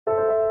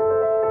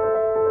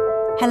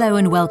Hello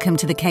and welcome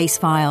to The Case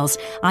Files.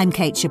 I'm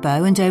Kate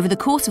Chabot, and over the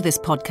course of this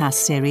podcast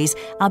series,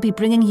 I'll be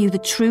bringing you the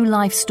true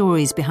life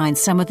stories behind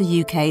some of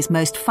the UK's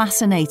most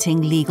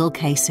fascinating legal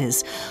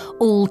cases,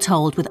 all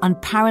told with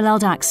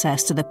unparalleled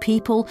access to the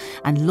people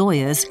and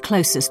lawyers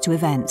closest to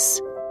events.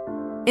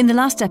 In the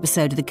last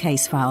episode of The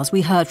Case Files,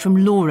 we heard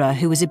from Laura,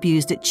 who was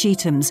abused at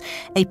Chetham's,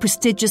 a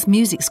prestigious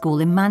music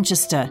school in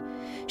Manchester.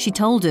 She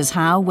told us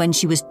how, when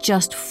she was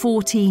just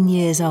 14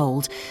 years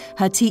old,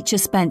 her teacher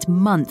spent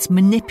months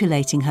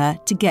manipulating her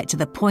to get to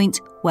the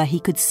point where he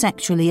could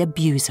sexually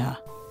abuse her.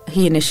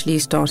 He initially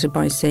started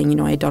by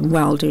saying, I had done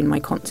well doing my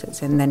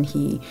concerts, and then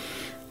he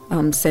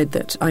said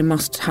that I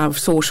must have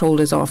sore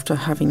shoulders after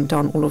having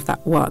done all of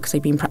that work, because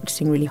I'd been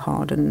practising really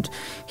hard, and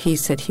he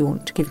said he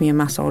wanted to give me a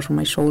massage on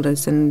my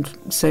shoulders, and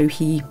so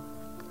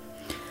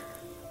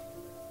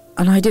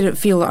I didn't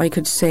feel that I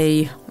could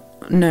say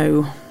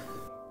no.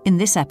 In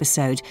this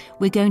episode,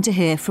 we're going to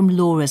hear from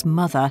Laura's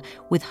mother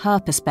with her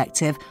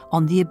perspective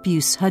on the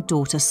abuse her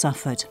daughter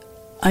suffered.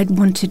 I'd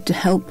wanted to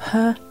help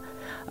her.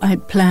 I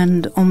had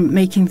planned on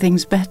making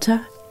things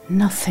better.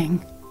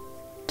 Nothing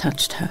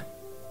touched her.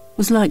 It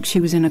was like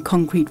she was in a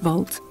concrete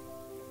vault.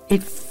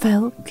 It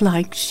felt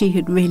like she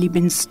had really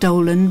been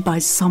stolen by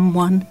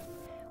someone.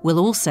 We'll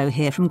also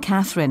hear from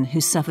Catherine, who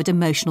suffered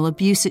emotional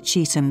abuse at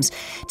Chetham's,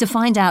 to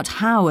find out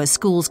how a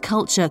school's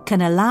culture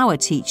can allow a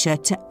teacher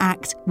to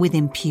act with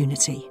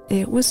impunity.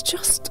 It was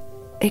just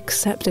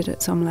accepted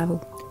at some level.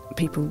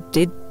 People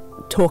did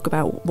talk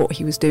about what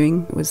he was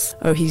doing. It was,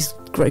 he's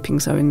groping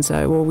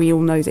so-and-so, or we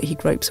all know that he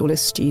gropes all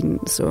his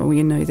students, or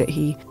we know that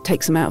he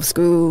takes them out of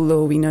school,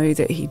 or we know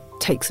that he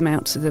takes them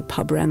out to the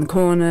pub around the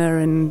corner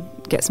and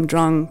gets them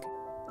drunk.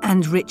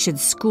 And Richard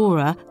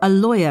Scorer, a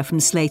lawyer from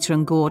Slater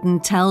and Gordon,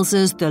 tells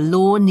us the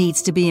law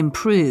needs to be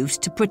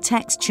improved to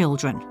protect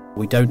children.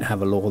 We don't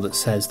have a law that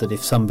says that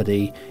if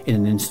somebody in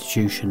an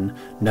institution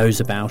knows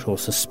about or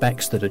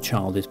suspects that a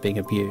child is being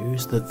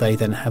abused, that they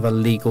then have a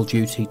legal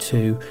duty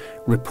to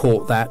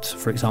report that,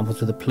 for example,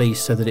 to the police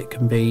so that it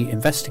can be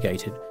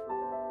investigated.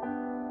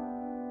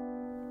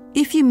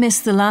 If you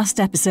missed the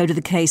last episode of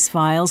The Case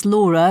Files,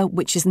 Laura,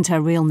 which isn't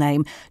her real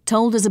name,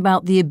 told us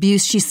about the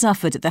abuse she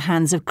suffered at the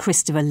hands of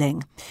Christopher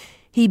Ling.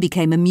 He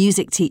became a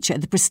music teacher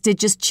at the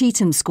prestigious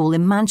Chetham School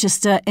in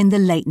Manchester in the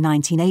late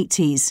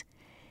 1980s.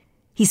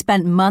 He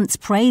spent months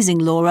praising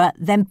Laura,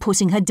 then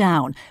putting her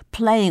down,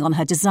 playing on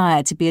her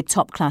desire to be a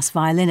top-class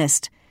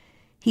violinist.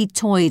 He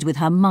toyed with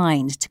her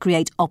mind to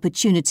create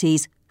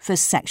opportunities for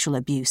sexual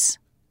abuse.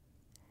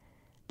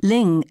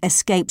 Ling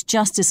escaped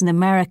justice in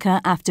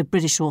America after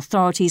British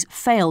authorities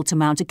failed to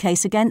mount a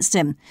case against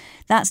him.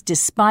 That's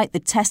despite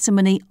the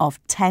testimony of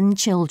 10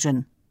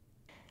 children.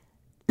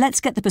 Let's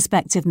get the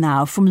perspective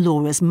now from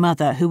Laura's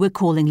mother, who we're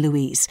calling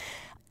Louise.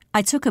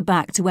 I took her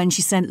back to when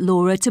she sent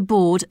Laura to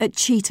board at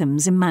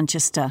Chetham's in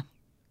Manchester.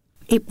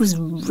 It was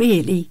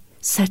really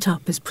set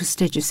up as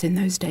prestigious in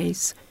those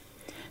days.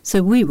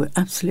 So we were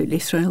absolutely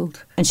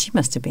thrilled. And she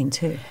must have been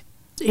too.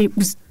 It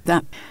was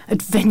that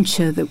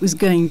adventure that was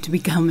going to be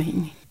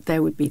coming.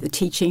 There would be the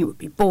teaching, it would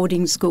be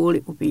boarding school,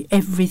 it would be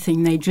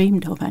everything they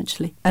dreamed of,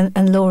 actually.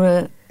 And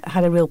Laura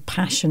had a real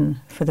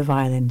passion for the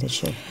violin, did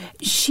she?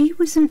 She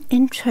was an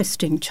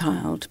interesting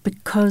child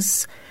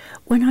because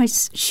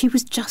she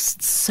was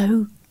just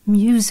so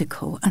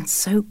musical and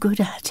so good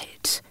at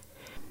it.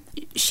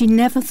 She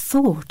never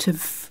thought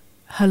of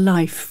her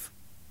life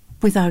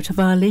without a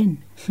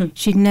violin.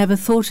 She'd never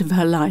thought of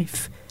her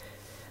life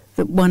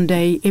that one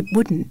day it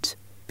wouldn't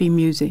be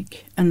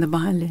music and the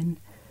violin.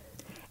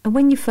 And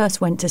when you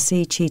first went to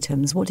see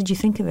Chetham's, what did you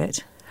think of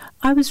it?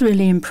 I was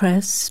really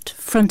impressed.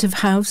 Front of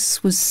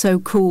house was so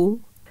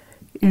cool.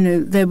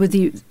 There were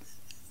the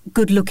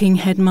good-looking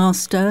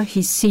headmaster.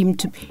 He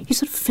sort of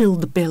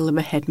filled the bill of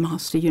a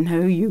headmaster, you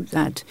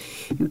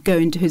go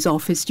into his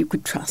office, you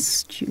could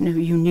trust,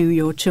 you knew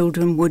your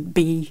children would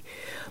be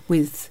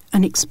with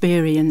an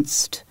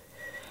experienced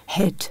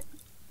head.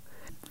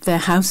 Their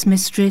house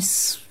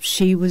mistress,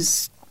 she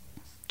was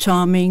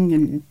charming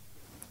and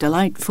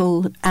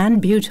delightful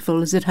and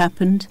beautiful as it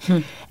happened.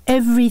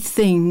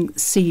 Everything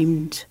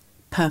seemed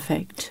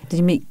perfect. Did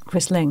you meet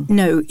Chris Ling?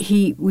 No,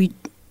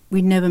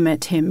 we never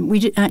met him. We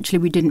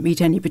didn't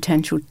meet any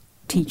potential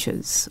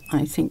teachers.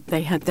 I think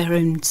they had their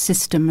own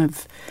system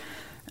of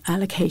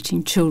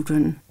allocating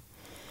children.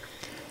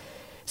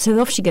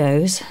 So off she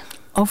goes.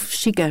 Off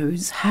she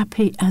goes,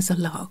 happy as a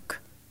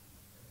lark.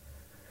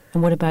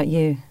 And what about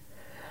you?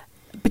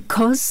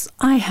 Because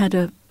I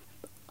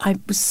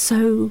was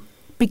so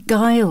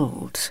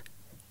beguiled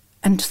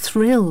and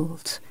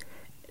thrilled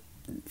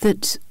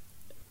that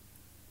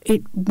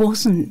it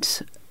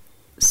wasn't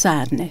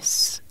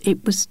sadness.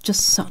 It was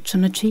just such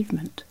an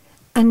achievement.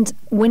 And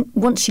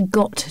once you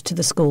got to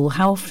the school,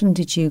 how often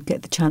did you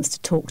get the chance to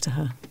talk to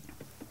her?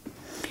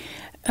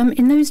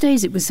 In those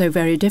days it was so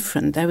very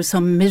different. There was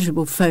some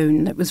miserable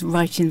phone that was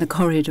right in the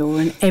corridor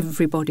and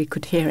everybody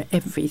could hear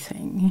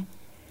everything.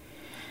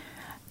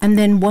 And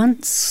then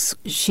once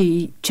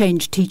she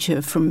changed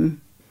teacher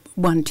from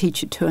one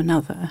teacher to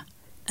another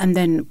and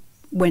then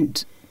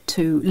went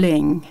to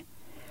Ling,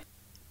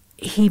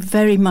 he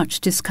very much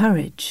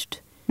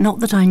discouraged. Not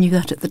that I knew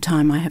that at the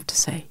time, I have to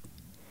say.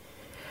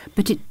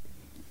 But it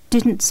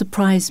didn't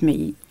surprise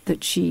me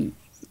that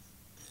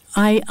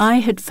I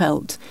had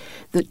felt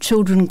that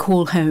children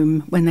call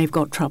home when they've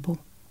got trouble.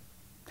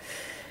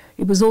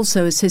 It was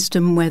also a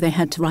system where they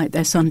had to write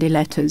their Sunday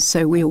letters,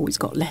 so we always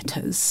got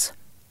letters.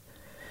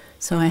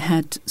 So I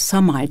had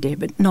some idea,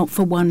 but not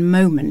for one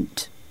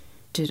moment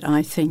did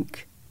I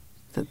think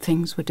that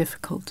things were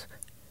difficult.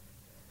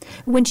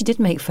 When she did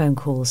make phone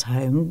calls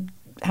home,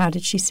 how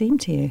did she seem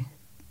to you?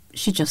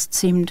 She just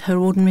seemed her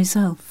ordinary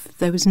self.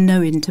 There was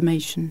no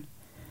intimation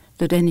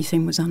that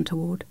anything was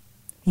untoward.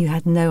 You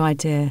had no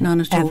idea?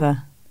 None at all.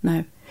 Ever?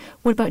 No.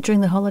 What about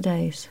during the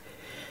holidays?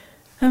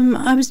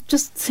 I was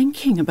just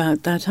thinking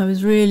about that. I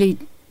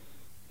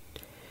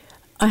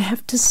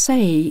have to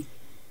say,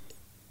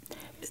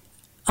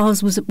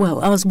 ours was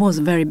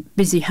a very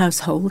busy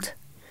household,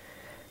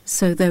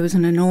 so there was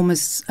an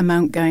enormous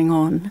amount going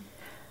on.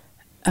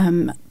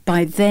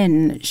 By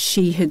then,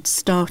 she had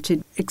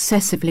started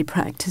excessively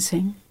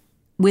practising.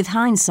 With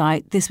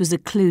hindsight, this was a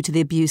clue to the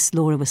abuse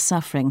Laura was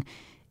suffering.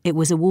 It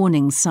was a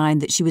warning sign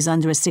that she was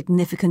under a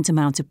significant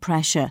amount of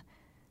pressure.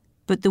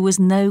 But there was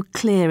no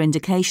clear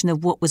indication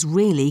of what was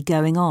really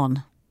going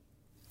on.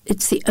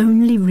 It's the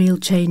only real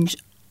change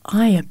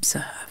I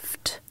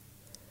observed.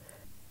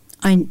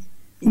 I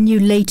knew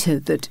later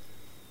that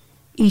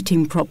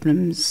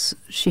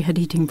she had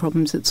eating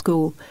problems at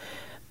school,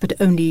 but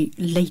only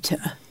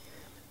later.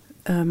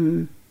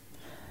 And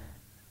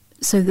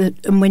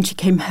when she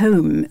came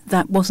home,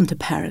 that wasn't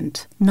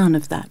apparent. None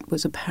of that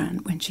was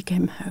apparent when she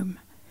came home.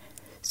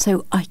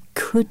 So I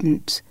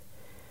couldn't.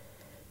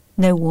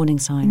 No warning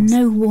signs?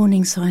 No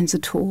warning signs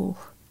at all.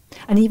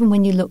 And even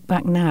when you look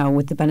back now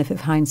with the benefit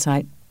of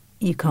hindsight,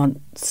 you can't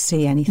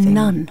see anything?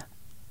 None.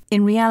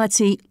 In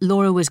reality,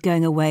 Laura was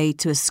going away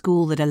to a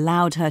school that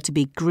allowed her to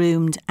be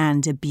groomed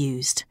and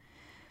abused.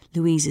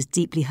 Louise is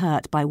deeply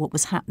hurt by what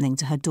was happening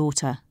to her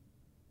daughter.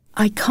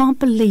 I can't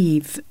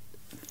believe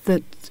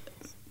that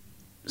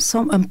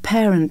a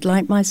parent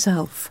like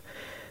myself,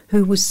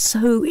 who was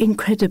so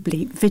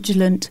incredibly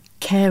vigilant,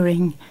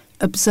 caring,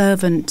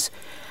 observant,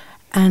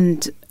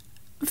 and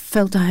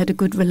felt I had a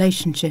good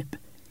relationship,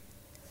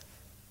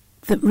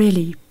 that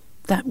really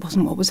that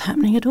wasn't what was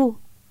happening at all.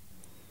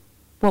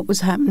 What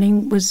was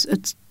happening was,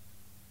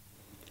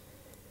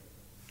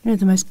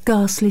 the most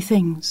ghastly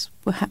things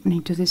were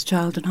happening to this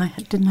child, and I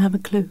didn't have a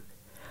clue.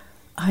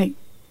 I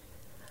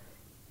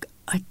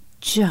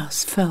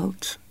just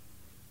felt,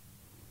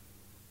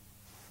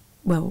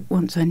 well,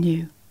 once I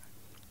knew,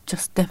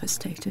 just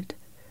devastated.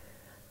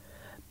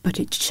 But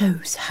it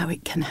shows how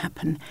it can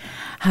happen,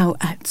 how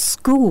at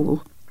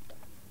school,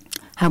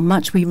 how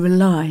much we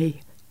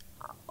rely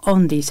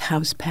on these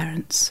house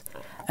parents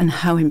and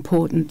how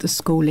important the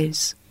school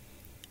is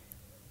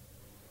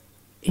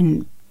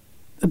in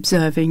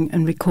observing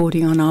and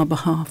recording on our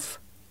behalf.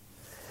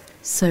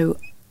 So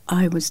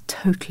I was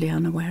totally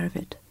unaware of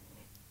it.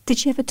 Did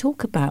she ever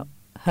talk about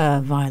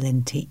her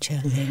violin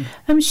teacher, Ling?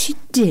 She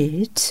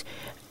did,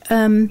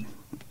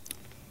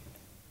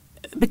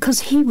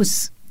 because he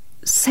was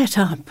set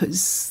up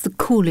as the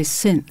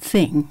coolest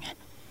thing.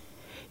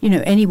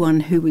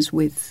 Anyone who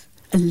was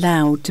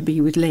allowed to be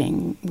with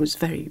Ling was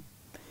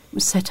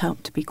set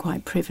up to be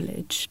quite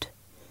privileged.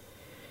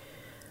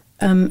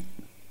 The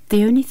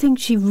only thing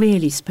she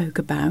really spoke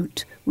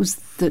about was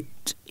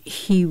that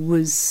he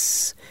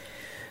was,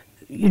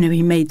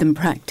 he made them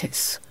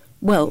practice.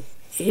 Well,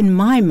 in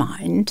my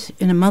mind,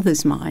 in a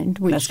mother's mind,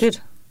 which that's good,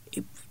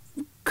 it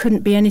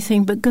couldn't be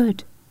anything but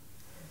good.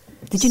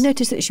 Did you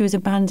notice that she was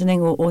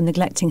abandoning or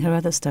neglecting her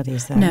other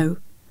studies then? No.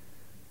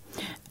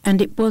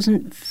 And it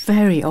wasn't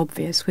very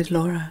obvious with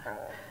Laura,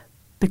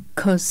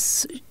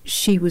 because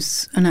she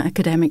was an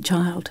academic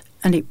child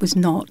and it was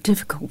not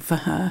difficult for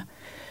her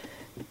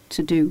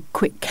to do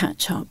quick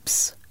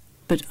catch-ups.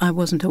 But I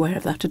wasn't aware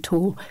of that at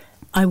all.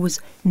 I was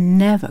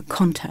never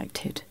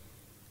contacted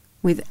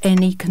with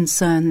any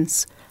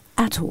concerns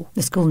at all.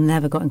 The school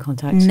never got in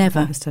contact?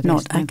 Never. With her studies,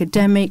 not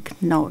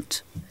academic,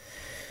 nothing.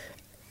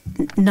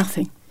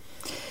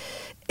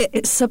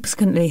 It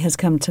subsequently has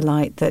come to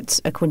light that,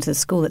 according to the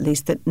school at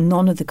least, that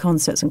none of the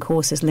concerts and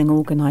courses Ling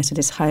organised at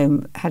his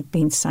home had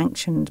been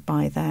sanctioned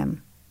by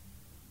them.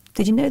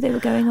 Did you know they were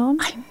going on?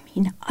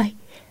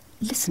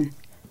 Listen,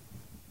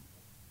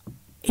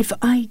 if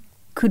I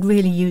could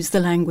really use the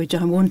language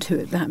I want to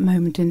at that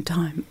moment in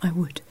time, I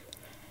would.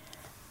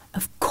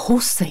 Of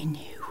course they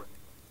knew.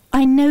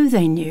 I know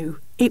they knew.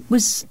 It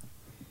was...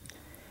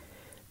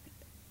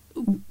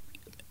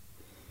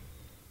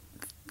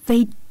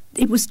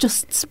 It was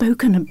just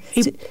spoken.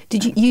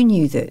 You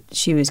knew that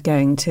she was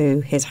going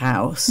to his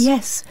house?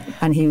 Yes.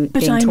 And he was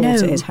being taught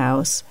at his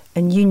house,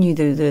 and you knew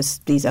there was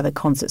these other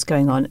concerts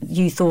going on.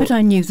 You thought... But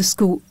I knew the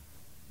school...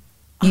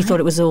 You thought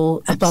it was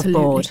all above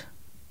board?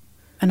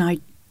 And I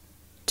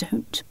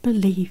don't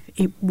believe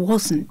it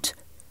wasn't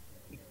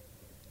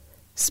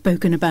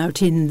spoken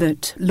about in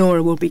that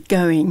Laura will be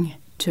going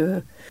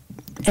to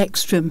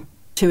extra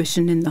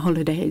tuition in the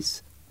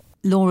holidays.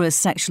 Laura's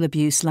sexual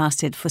abuse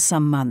lasted for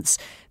some months,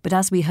 but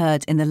as we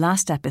heard in the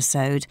last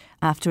episode,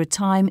 after a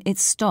time it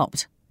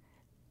stopped.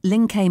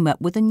 Ling came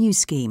up with a new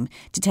scheme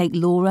to take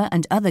Laura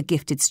and other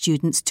gifted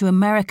students to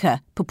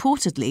America,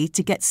 purportedly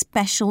to get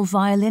special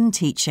violin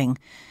teaching.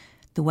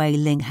 The way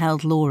Ling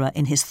held Laura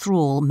in his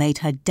thrall made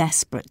her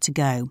desperate to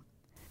go.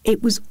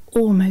 It was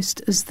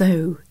almost as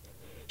though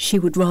she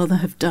would rather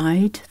have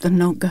died than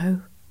not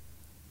go.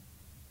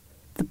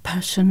 The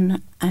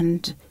passion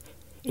and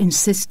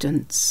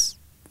insistence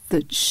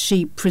that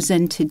she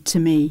presented to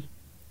me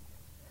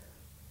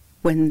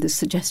when the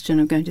suggestion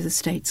of going to the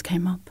States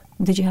came up.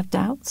 Did you have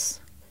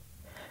doubts?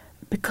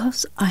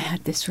 Because I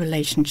had this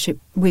relationship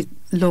with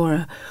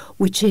Laura,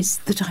 which is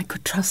that I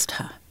could trust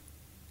her.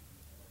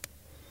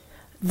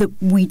 That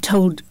we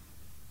told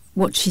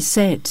what she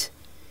said.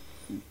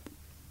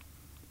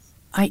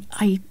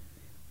 I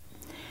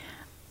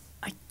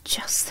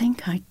just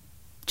think I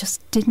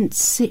just didn't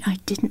see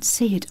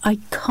it. I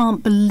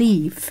can't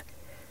believe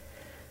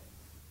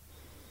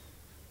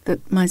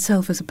that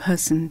myself as a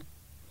person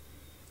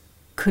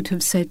could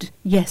have said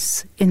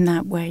yes in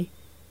that way.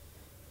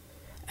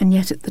 And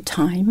yet at the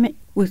time,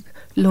 with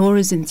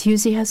Laura's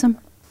enthusiasm,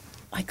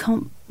 I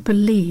can't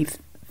believe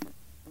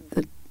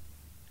that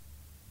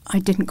I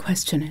didn't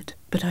question it,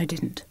 but I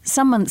didn't.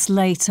 Some months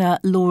later,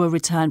 Laura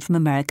returned from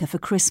America for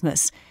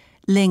Christmas.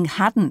 Ling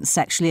hadn't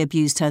sexually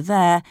abused her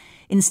there.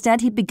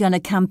 Instead, he'd begun a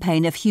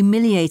campaign of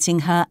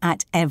humiliating her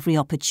at every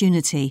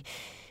opportunity.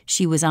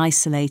 She was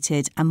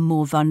isolated and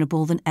more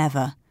vulnerable than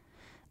ever.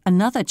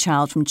 Another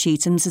child from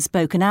Chetham's had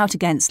spoken out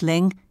against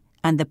Ling,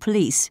 and the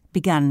police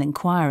began an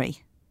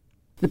inquiry.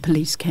 The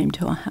police came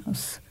to our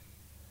house,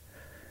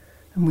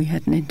 and we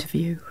had an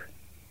interview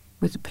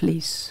with the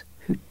police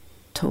who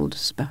told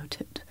us about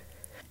it.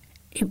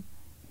 It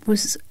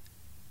was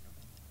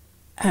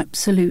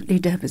absolutely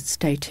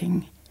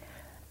devastating,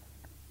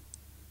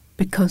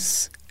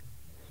 because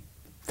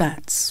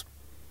that's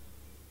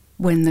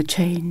when the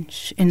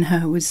change in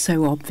her was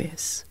so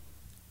obvious.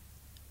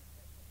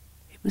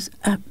 It was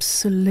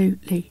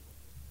absolutely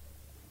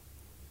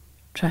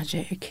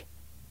tragic.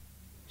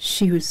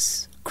 She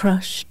was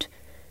crushed.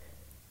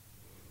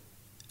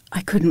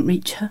 I couldn't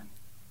reach her.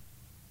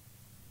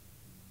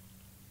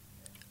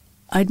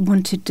 I'd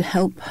wanted to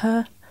help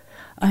her.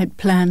 I had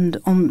planned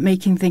on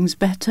making things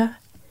better.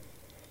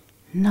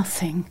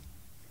 Nothing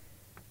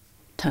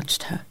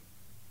touched her.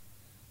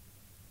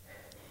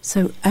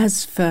 So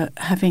as for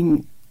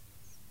having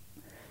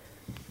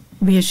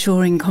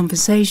reassuring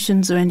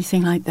conversations or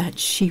anything like that,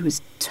 she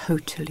was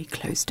totally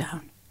closed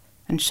down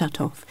and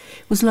shut off.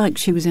 It was like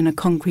she was in a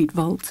concrete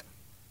vault.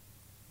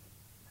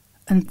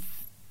 And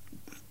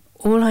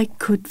all I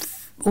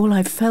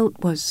felt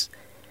was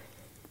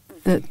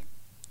that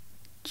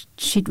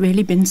she'd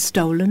really been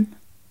stolen.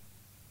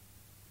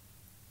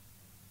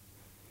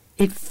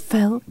 It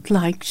felt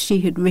like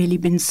she had really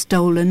been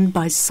stolen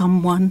by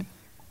someone,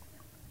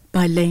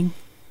 by Ling.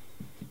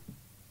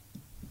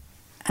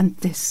 And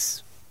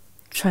this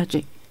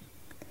tragic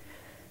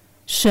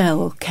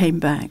shell came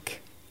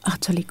back,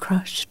 utterly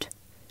crushed.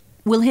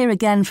 We'll hear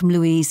again from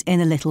Louise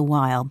in a little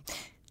while.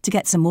 To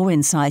get some more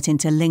insight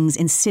into Ling's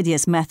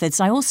insidious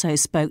methods, I also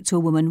spoke to a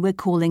woman we're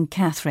calling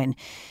Catherine.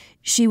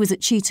 She was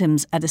at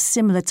Chetham's at a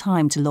similar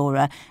time to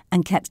Laura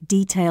and kept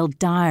detailed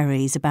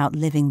diaries about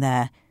living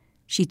there.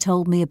 She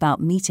told me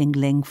about meeting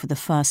Ling for the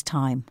first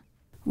time.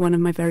 One of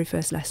my very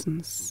first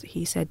lessons,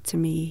 he said to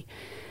me,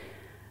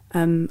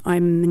 I'm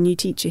the new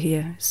teacher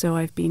here, so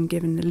I've been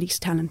given the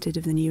least talented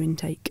of the new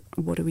intake.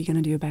 What are we going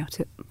to do about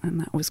it? And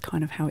that was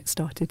kind of how it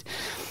started.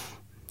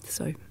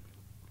 So,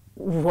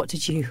 what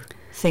did you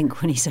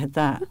think when he said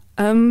that?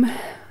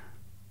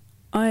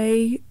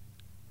 I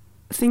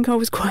think I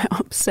was quite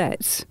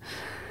upset.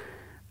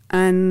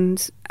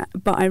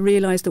 But I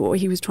realised that what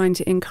he was trying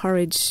to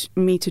encourage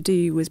me to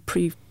do was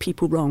prove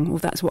people wrong, or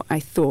that's what I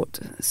thought.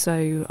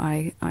 So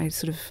I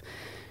sort of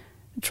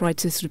tried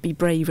to sort of be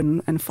brave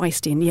and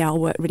feisty, and I'll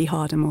work really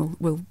hard and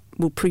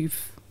we'll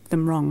prove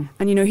them wrong.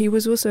 And he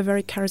was also a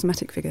very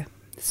charismatic figure.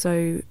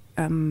 So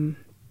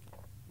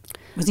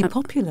was he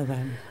popular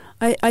then?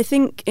 I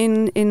think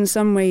in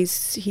some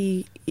ways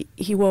he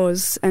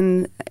was,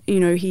 and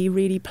he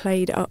really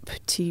played up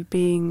to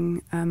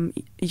being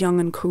young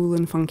and cool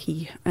and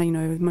funky.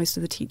 Most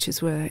of the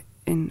teachers were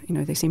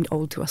they seemed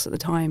old to us at the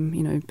time,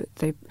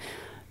 but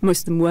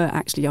most of them were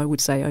actually, I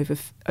would say, over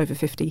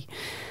 50.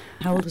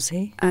 How old was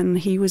he? And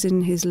he was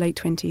in his late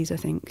 20s, I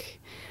think.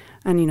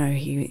 And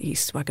he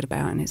swaggered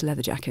about in his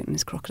leather jacket and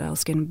his crocodile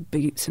skin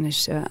boots and his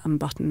shirt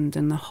unbuttoned,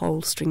 and the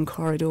whole string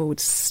corridor would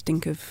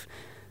stink of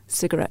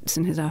cigarettes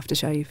in his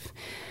aftershave.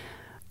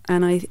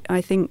 And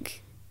I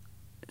think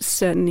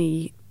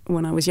certainly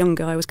when I was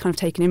younger, I was kind of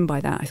taken in by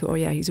that. I thought, oh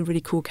yeah, he's a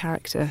really cool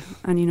character.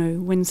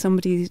 And when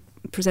somebody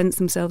presents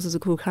themselves as a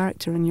cool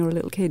character and you're a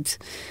little kid,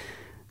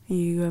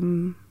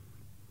 you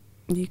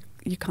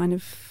kind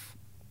of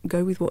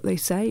go with what they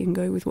say and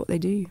go with what they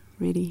do,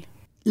 really.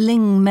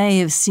 Ling may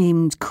have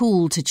seemed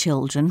cool to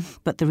children,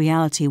 but the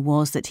reality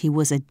was that he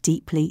was a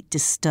deeply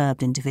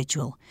disturbed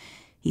individual.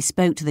 He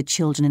spoke to the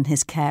children in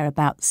his care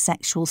about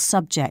sexual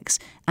subjects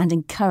and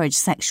encouraged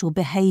sexual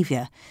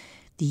behaviour.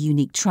 The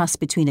unique trust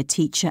between a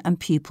teacher and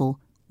pupil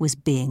was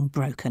being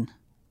broken.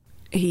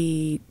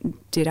 He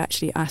did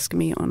actually ask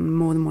me on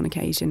more than one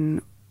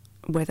occasion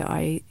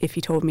if he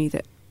told me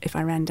that if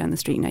I ran down the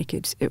street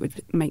naked, it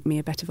would make me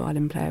a better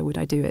violin player, would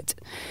I do it?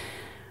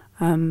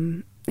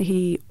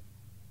 He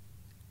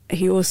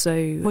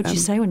also... What did you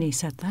say when he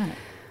said that?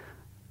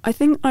 I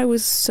think I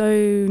was so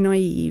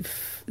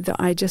naive that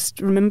I just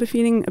remember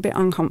feeling a bit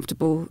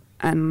uncomfortable.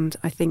 And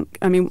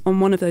on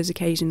one of those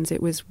occasions,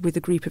 it was with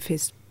a group of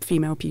his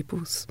female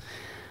pupils.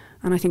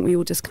 And I think we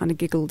all just kind of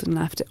giggled and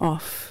laughed it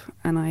off.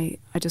 And I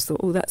just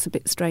thought, oh, that's a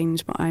bit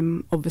strange, but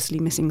I'm obviously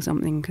missing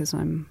something because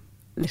I'm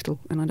little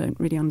and I don't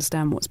really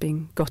understand what's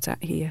being got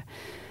at here.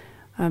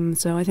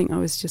 So I think I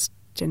was just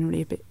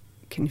generally a bit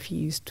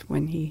confused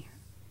when he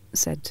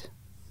said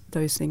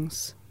those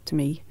things to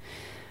me.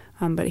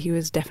 But he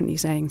was definitely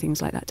saying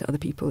things like that to other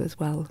people as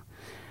well.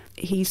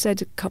 He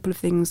said a couple of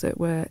things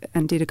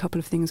and did a couple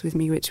of things with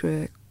me which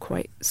were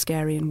quite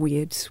scary and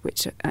weird,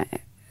 which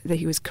that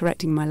he was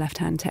correcting my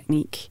left-hand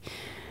technique.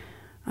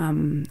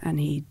 And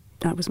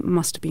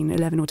must have been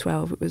 11 or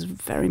 12. It was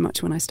very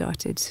much when I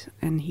started.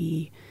 And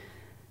he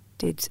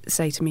did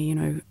say to me,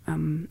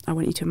 I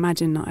want you to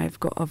imagine that I've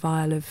got a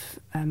vial of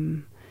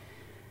the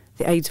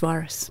AIDS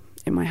virus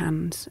in my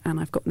hand, and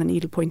I've got the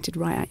needle pointed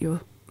right at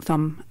your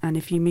thumb, and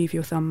if you move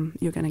your thumb,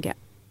 you're going to get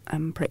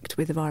pricked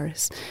with the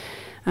virus.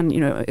 And,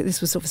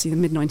 this was obviously the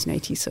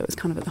mid-1980s, so it was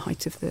kind of at the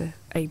height of the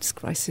AIDS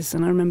crisis,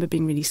 and I remember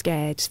being really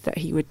scared that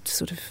he would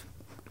sort of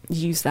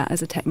use that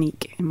as a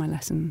technique in my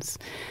lessons.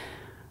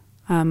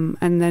 And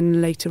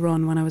then later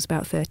on, when I was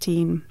about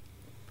 13,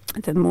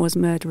 the Moors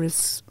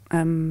murderers,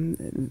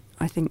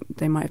 I think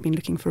they might have been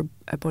looking for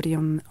a body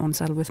on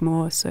Saddleworth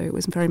Moor, so it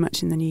was very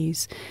much in the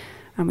news,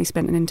 and we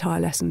spent an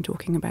entire lesson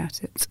talking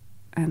about it.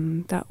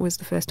 And that was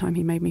the first time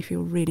he made me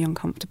feel really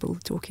uncomfortable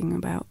talking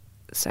about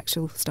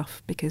sexual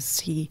stuff,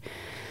 because he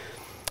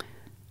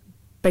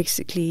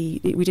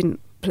basically, we didn't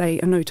play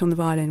a note on the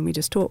violin, we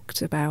just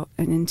talked about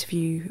an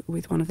interview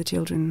with one of the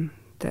children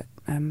that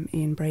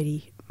Ian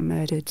Brady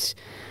murdered,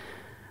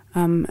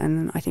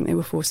 and I think they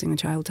were forcing the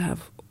child to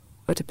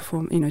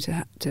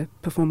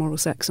perform oral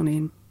sex on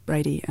Ian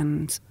Brady,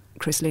 and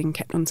Chris Ling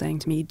kept on saying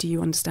to me, do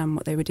you understand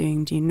what they were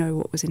doing? Do you know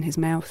what was in his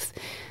mouth?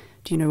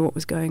 Do you know what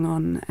was going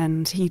on?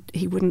 And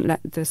he wouldn't let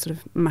the sort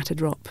of matter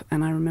drop.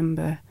 And I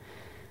remember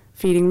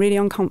feeling really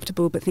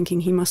uncomfortable, but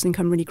thinking he must think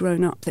I'm really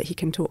grown up that he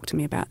can talk to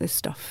me about this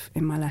stuff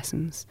in my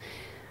lessons.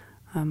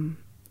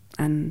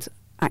 And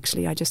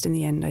actually, I just, in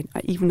the end, I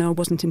even though I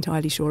wasn't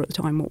entirely sure at the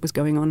time what was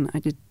going on,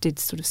 I did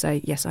sort of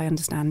say, yes, I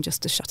understand,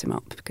 just to shut him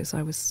up, because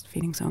I was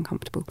feeling so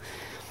uncomfortable.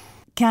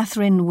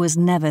 Catherine was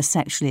never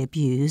sexually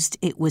abused.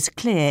 It was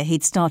clear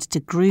he'd started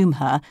to groom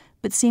her,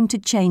 but seemed to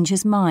change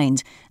his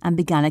mind and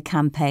began a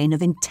campaign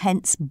of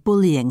intense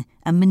bullying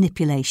and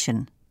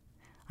manipulation.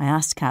 I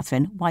asked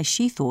Catherine why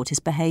she thought his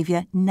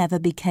behaviour never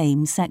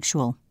became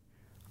sexual.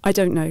 I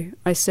don't know.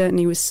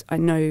 I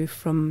know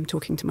from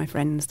talking to my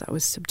friends that I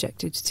was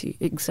subjected to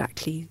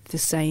exactly the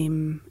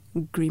same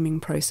grooming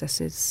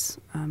processes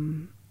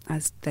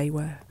as they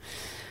were.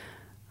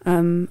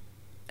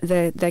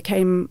 There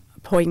came a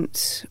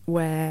point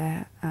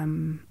where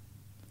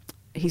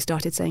he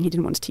started saying he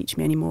didn't want to teach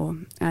me anymore,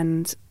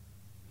 and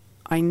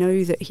I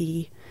know that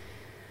he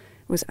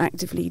was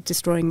actively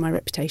destroying my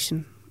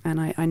reputation, and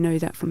I know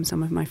that from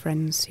some of my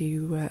friends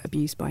who were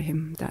abused by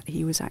him, that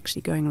he was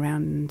actually going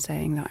around and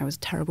saying that I was a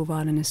terrible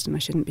violinist and I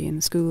shouldn't be in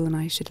the school and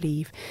I should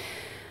leave.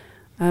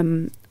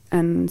 And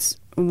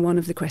one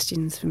of the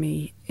questions for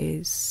me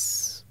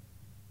is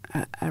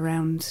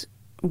around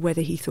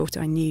whether he thought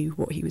I knew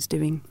what he was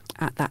doing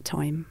at that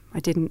time. I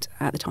didn't,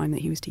 at the time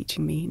that he was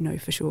teaching me, know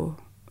for sure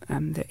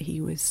that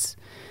he was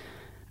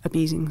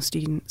abusing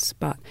students,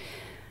 but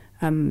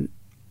I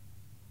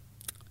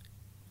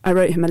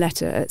wrote him a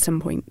letter at some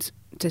point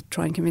to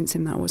try and convince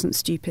him that I wasn't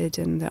stupid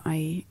and that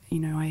I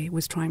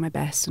was trying my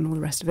best and all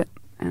the rest of it.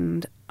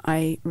 And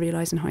I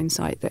realised in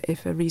hindsight that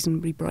if a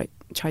reasonably bright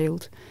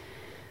child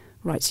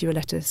writes you a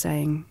letter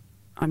saying,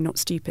 I'm not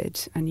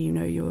stupid, and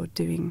you're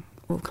doing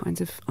all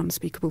kinds of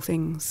unspeakable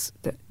things,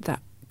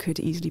 that could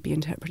easily be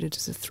interpreted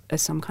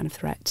as some kind of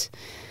threat.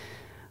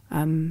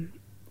 And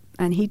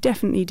he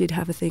definitely did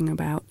have a thing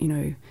about,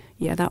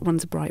 yeah, that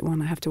one's a bright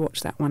one, I have to watch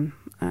that one.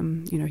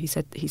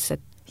 He said.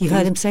 You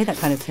heard him say that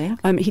kind of thing?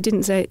 He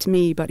didn't say it to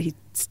me, but he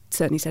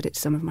certainly said it to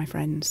some of my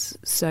friends.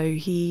 So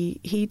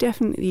he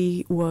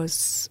definitely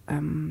was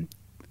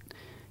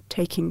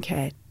taking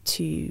care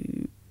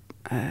to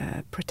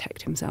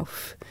protect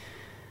himself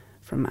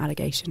from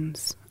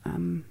allegations.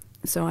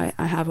 So I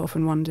have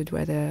often wondered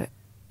whether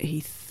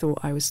he thought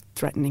I was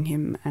threatening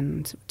him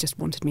and just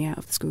wanted me out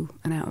of the school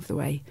and out of the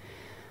way.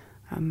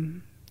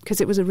 Because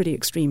it was a really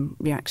extreme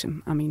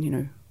reaction. I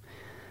mean,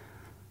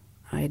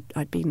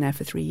 I'd been there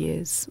for 3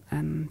 years,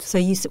 and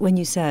so when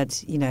you said,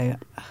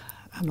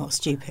 I'm not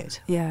stupid,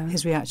 yeah,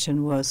 his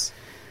reaction was,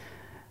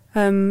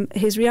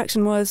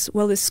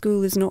 well, this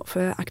school is not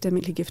for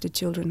academically gifted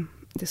children,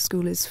 this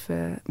school is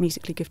for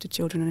musically gifted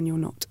children and you're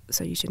not,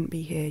 so you shouldn't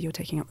be here. You're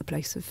taking up the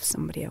place of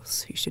somebody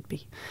else who should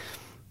be,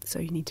 so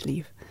you need to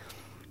leave.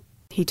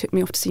 He took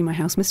me off to see my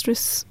house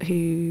mistress,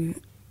 who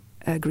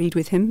agreed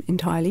with him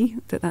entirely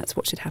that that's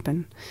what should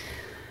happen.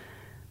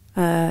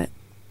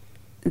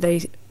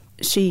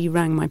 She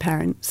rang my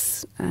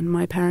parents, and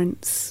my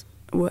parents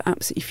were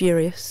absolutely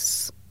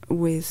furious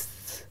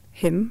with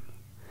him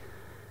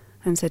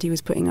and said he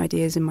was putting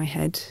ideas in my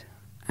head,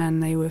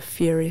 and they were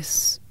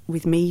furious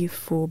with me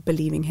for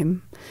believing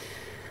him.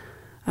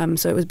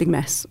 So it was a big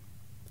mess,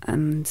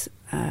 and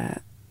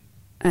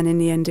in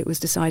the end it was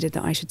decided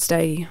that I should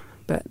stay,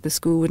 but the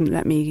school wouldn't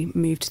let me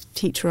move to the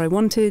teacher I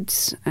wanted,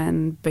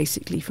 and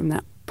basically from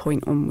that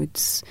point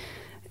onwards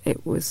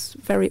it was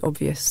very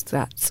obvious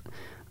that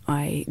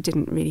I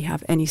didn't really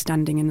have any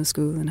standing in the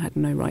school and had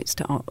no rights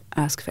to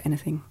ask for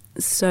anything.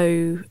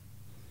 So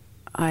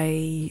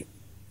I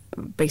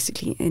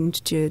basically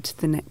endured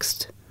the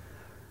next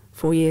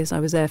 4 years. I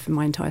was there for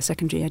my entire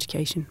secondary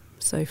education.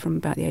 So from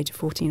about the age of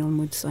 14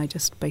 onwards, I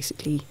just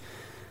basically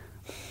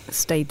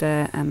stayed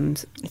there,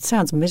 and it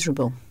sounds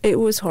miserable. It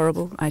was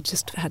horrible. I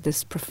just had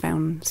this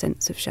profound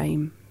sense of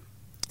shame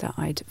that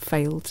I'd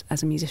failed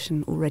as a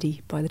musician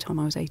already by the time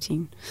I was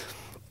 18.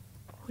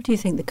 What do you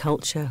think the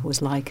culture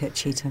was like at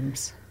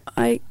Chetham's?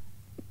 I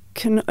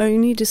can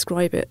only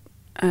describe it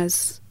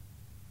as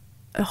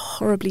a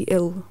horribly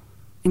ill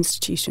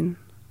institution.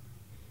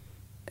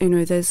 You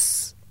know,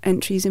 there's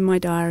entries in my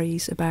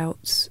diaries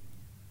about...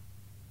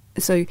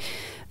 So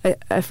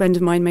a friend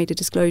of mine made a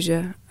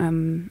disclosure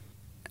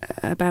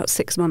about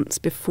 6 months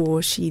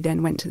before she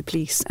then went to the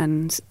police,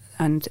 and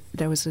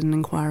there was an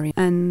inquiry.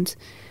 And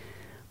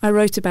I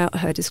wrote about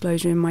her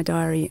disclosure in my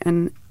diary,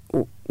 and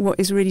what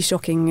is really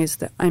shocking is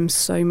that I'm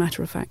so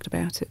matter-of-fact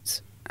about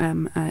it.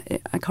 I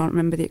can't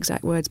remember the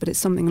exact words, but it's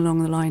something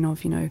along the line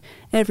of, you know,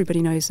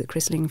 everybody knows that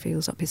Chris Ling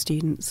feels up his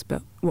students,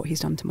 but what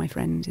he's done to my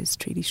friend is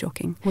truly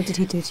shocking. What did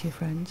he do to your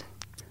friend?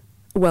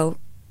 Well,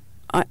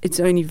 it's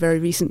only very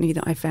recently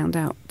that I found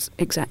out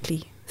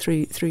exactly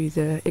through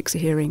the ICSA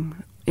hearing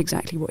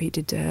exactly what he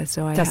did to her.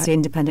 So That's the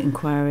independent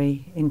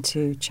inquiry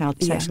into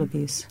child sexual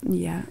abuse.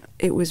 Yeah,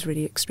 it was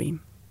really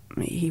extreme.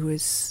 He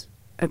was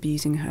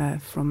abusing her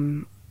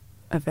from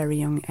a very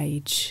young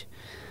age,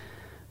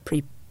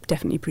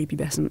 definitely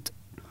prepubescent.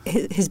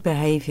 His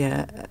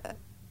behaviour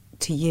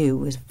to you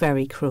was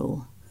very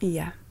cruel.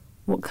 Yeah.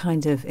 What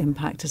kind of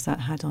impact has that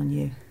had on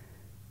you?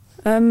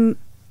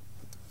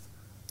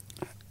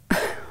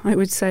 I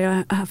would say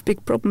I have a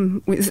big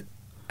problem with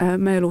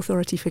male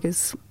authority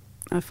figures.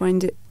 I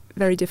find it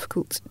very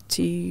difficult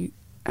to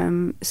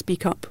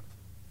speak up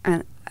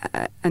and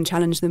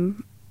challenge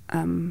them.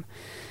 And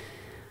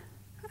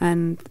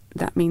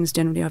that means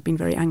generally I've been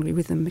very angry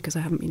with them because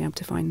I haven't been able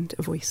to find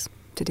a voice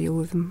to deal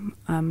with them.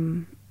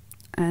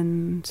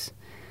 And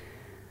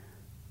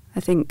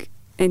I think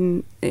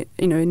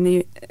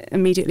immediately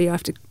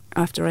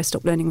after I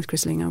stopped learning with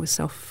Chris Ling, I was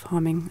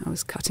self-harming. I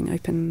was cutting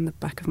open the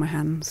back of my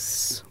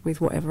hands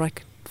with whatever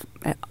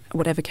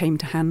whatever came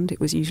to hand. It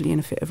was usually in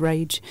a fit of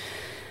rage.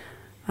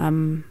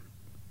 And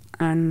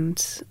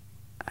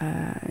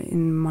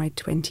in my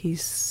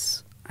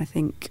 20s, I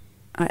think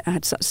I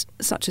had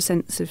such a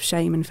sense of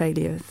shame and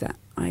failure that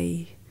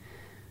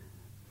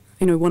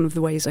one of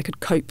the ways I could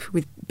cope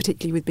with,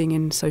 particularly with being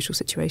in social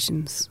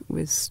situations,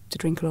 was to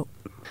drink a lot.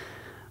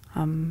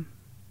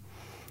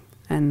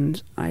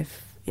 And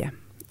I've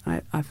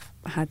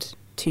had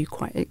 2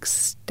 quite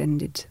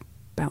extended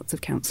bouts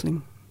of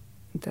counselling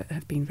that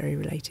have been very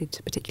related,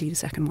 particularly the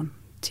second one,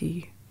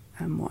 to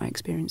what I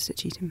experienced at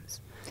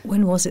Chetham's.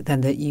 When was it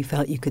then that you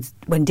felt you could...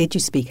 When did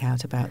you speak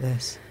out about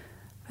this?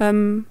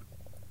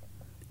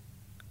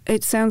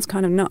 It sounds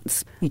kind of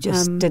nuts. You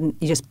just didn't...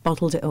 You just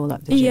bottled it all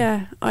up, did you?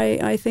 Yeah,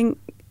 I think...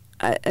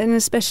 and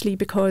especially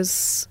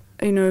because,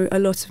 a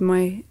lot of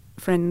my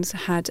friends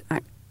had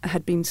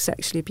been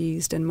sexually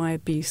abused, and my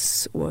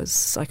abuse was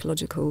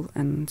psychological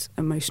and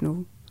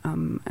emotional.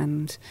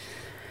 And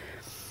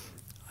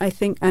I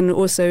think... And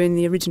also in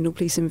the original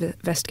police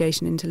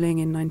investigation into Ling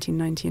in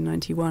 1990 and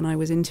 91, I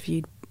was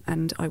interviewed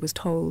and I was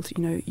told,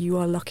 you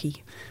are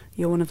lucky.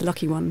 You're one of the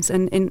lucky ones.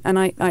 And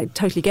I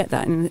totally get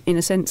that. In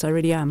a sense, I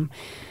really am.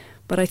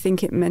 But I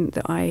think it meant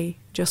that I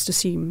just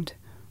assumed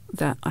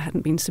that I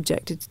hadn't been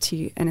subjected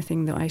to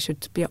anything that I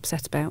should be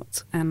upset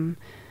about.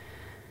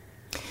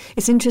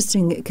 It's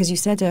interesting because you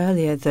said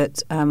earlier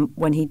that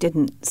when he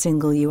didn't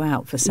single you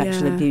out for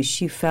sexual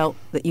abuse, you felt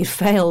that you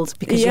failed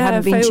because you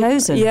hadn't been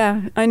chosen.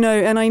 Yeah, I know.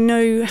 And I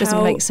know it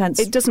doesn't make sense.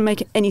 It doesn't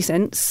make any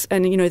sense.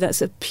 And,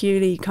 that's a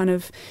purely kind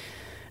of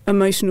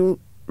emotional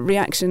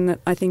reaction that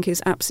I think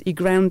is absolutely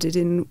grounded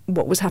in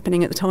what was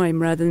happening at the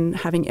time, rather than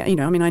having,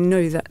 I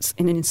know that's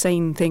an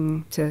insane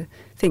thing to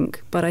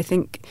think, but I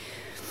think...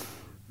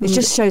 It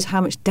just shows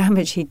how much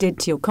damage he did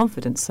to your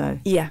confidence, though.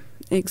 Yeah,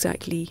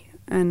 exactly.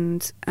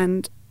 And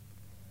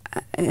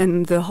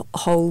the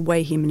whole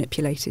way he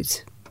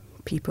manipulated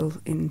people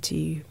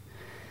into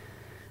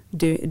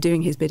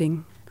doing his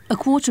bidding. A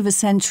quarter of a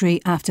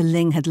century after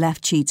Ling had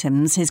left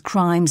Chetham's, his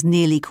crimes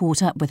nearly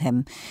caught up with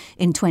him.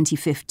 In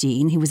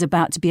 2015, he was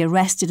about to be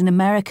arrested in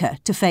America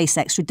to face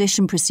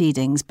extradition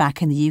proceedings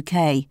back in the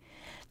UK.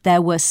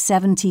 There were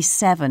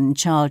 77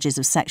 charges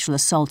of sexual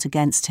assault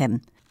against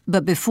him.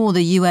 But before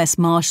the US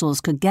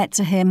Marshals could get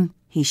to him,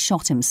 he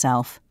shot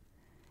himself.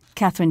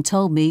 Catherine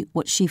told me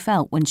what she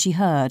felt when she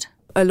heard.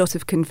 A lot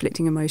of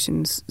conflicting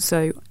emotions.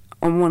 So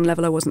on one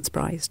level, I wasn't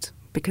surprised,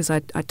 because I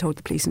told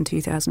the police in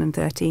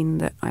 2013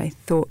 that I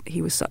thought he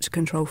was such a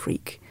control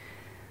freak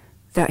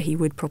that he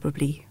would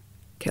probably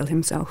kill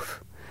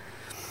himself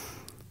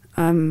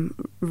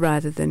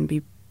rather than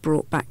be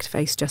brought back to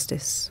face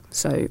justice.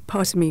 So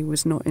part of me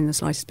was not in the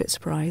slightest bit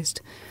surprised.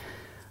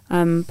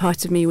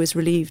 Part of me was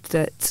relieved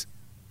that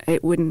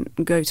it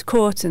wouldn't go to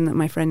court and that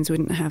my friends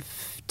wouldn't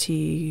have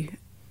to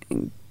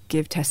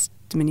give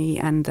testimony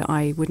and that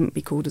I wouldn't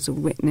be called as a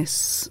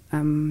witness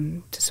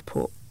to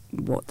support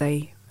what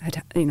they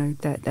had,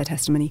 their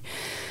testimony.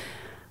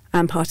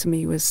 And part of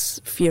me was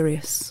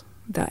furious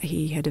that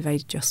he had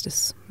evaded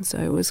justice. So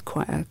it was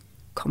quite a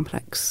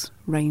complex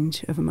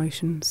range of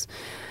emotions.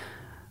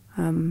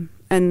 And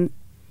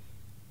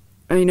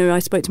I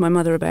spoke to my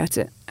mother about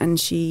it, and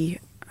she,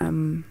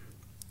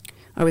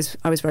 I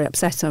was very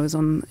upset. I was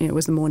on. It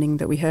was the morning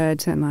that we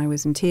heard, and I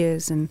was in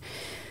tears. And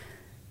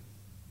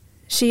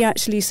she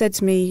actually said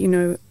to me,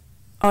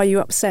 "Are you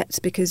upset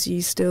because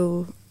you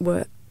still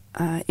were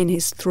in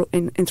his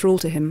enthrall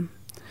to him?"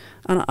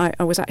 And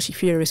I was actually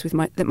furious with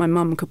that my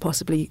mum could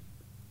possibly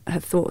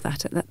have thought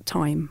that at that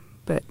time.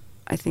 But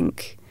I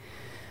think,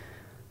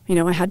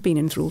 I had been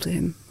enthralled to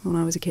him when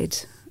I was a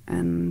kid,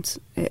 and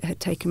it had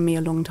taken me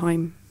a long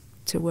time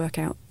to work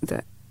out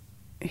that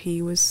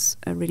he was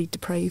a really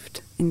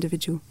depraved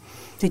individual.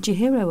 Did you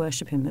hero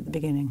worship him at the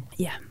beginning?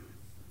 Yeah,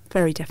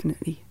 very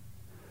definitely.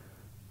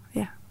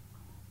 Yeah,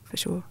 for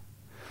sure.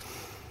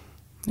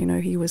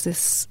 He was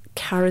this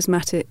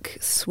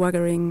charismatic,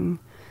 swaggering,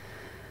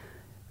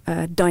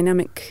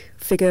 dynamic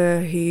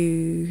figure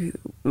who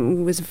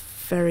was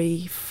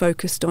very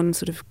focused on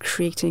sort of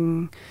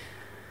creating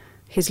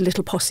his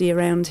little posse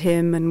around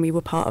him, and we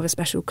were part of a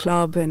special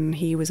club and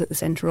he was at the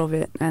centre of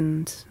it.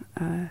 And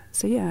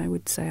so, yeah, I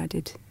would say I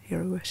did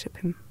hero worship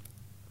him.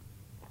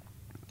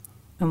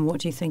 And what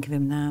do you think of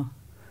him now?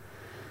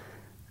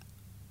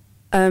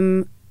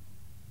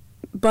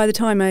 By the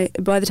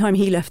time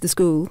he left the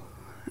school,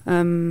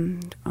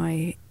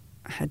 I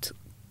had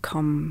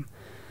come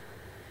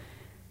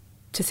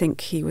to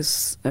think he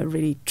was a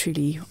really,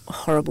 truly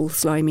horrible,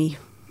 slimy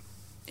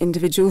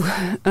individual.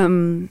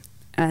 And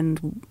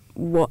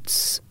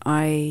what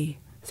I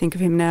think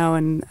of him now,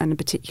 and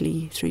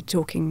particularly through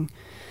talking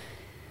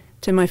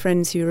to my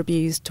friends who are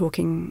abused,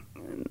 talking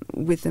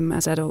with them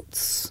as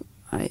adults,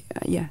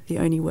 the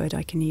only word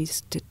I can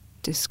use to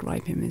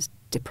describe him is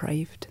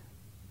depraved.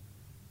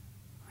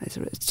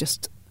 It's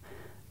just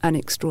an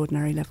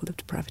extraordinary level of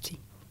depravity.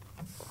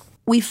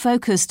 We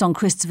focused on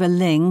Christopher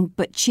Ling,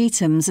 but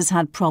Chetham's has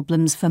had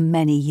problems for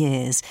many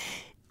years.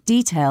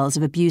 Details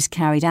of abuse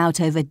carried out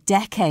over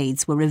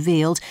decades were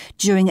revealed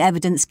during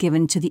evidence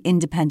given to the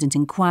independent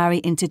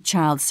inquiry into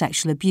child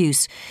sexual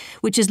abuse,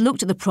 which has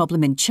looked at the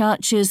problem in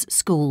churches,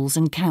 schools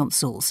and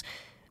councils.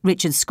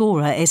 Richard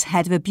Scorer is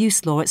head of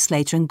abuse law at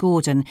Slater and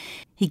Gordon.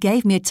 He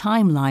gave me a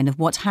timeline of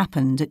what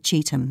happened at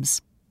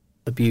Chetham's.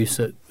 Abuse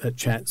at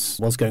Chet's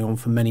was going on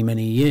for many,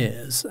 many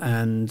years,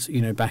 and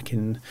back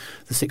in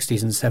the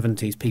 60s and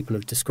 70s people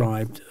have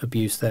described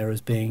abuse there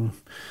as being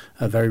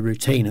very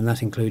routine, and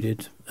that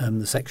included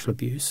the sexual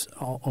abuse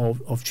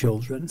of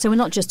children. So we're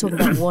not just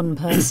talking about one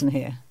person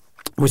here?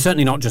 We're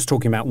certainly not just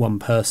talking about one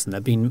person. There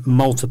have been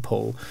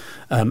multiple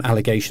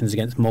allegations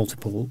against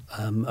multiple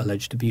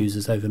alleged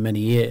abusers over many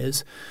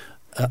years.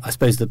 I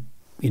suppose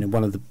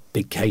one of the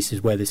big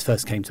cases where this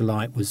first came to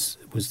light was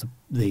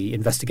the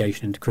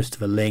investigation into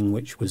Christopher Ling,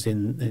 which was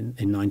in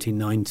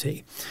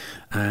 1990,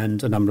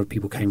 and a number of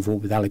people came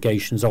forward with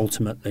allegations.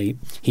 Ultimately,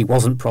 he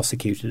wasn't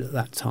prosecuted at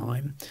that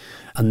time.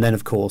 And then,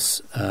 of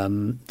course,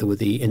 there were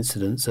the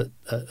incidents at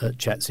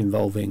Chet's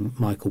involving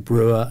Michael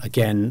Brewer.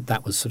 Again,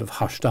 that was sort of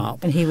hushed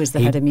up. And he was the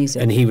head of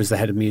music. And he was the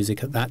head of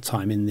music at that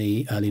time in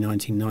the early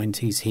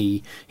 1990s.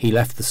 He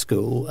left the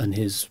school, and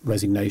his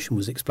resignation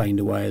was explained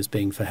away as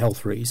being for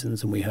health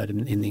reasons, and we heard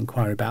in the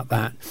inquiry about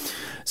that.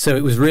 So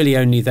it was really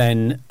only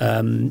then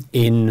after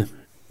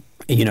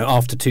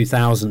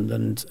 2000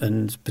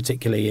 and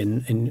particularly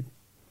in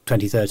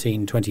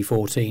 2013,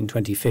 2014,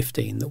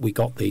 2015 that we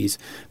got these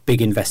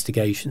big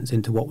investigations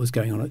into what was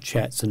going on at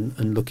Chet's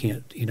and looking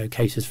at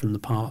cases from the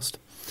past,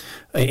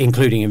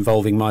 including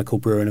involving Michael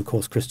Brewer and of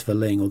course Christopher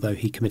Ling, although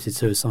he committed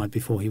suicide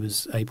before he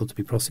was able to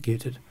be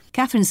prosecuted.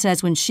 Catherine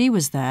says when she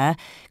was there,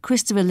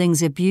 Christopher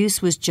Ling's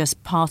abuse was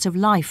just part of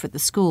life at the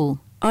school.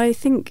 I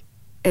think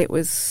it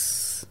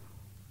was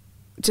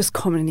just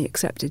commonly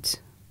accepted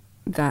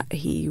that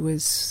he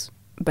was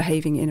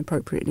behaving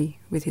inappropriately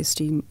with his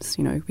students.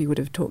 We would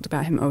have talked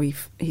about him,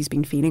 he's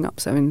been feeling up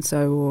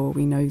so-and-so, or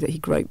we know that he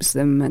gropes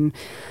them. And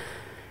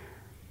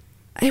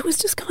it was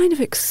just kind of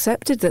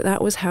accepted that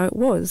that was how it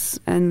was.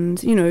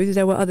 And, you know,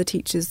 there were other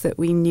teachers that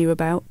we knew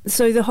about.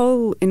 So the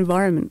whole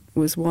environment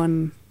was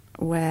one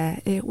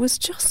where it was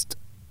just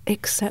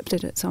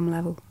accepted at some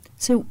level.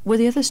 So were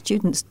the other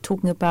students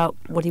talking about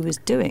what he was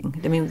doing?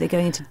 I mean, were they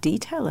going into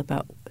detail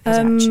about his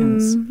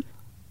actions?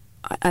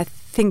 I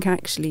think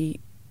actually,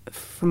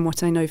 from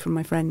what I know from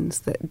my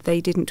friends, that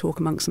they didn't talk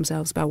amongst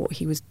themselves about what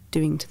he was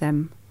doing to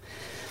them.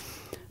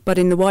 But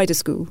in the wider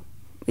school,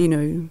 you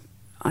know,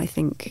 I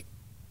think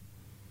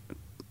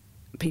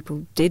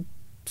people did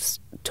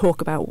talk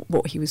about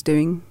what he was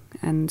doing,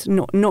 and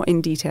not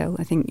in detail.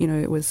 I think, you know,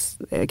 it was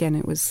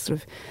sort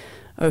of,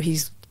 oh,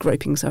 he's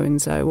groping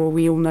so-and-so, or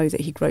we all know that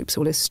he gropes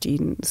all his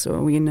students,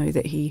 or we know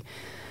that he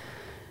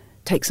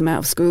takes them out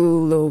of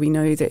school, or we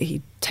know that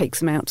he takes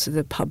them out to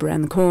the pub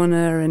around the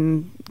corner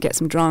and gets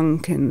them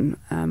drunk, and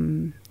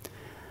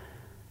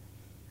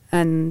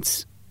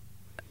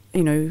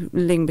you know,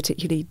 Ling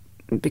particularly,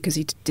 because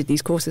he did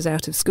these courses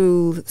out of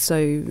school,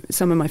 so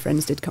some of my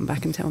friends did come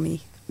back and tell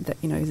me that,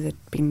 you know,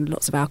 there'd been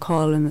lots of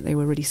alcohol and that they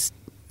were really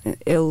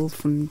ill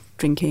from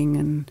drinking,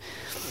 and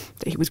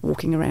that he was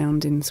walking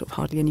around in sort of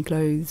hardly any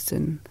clothes,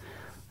 and,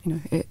 you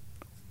know,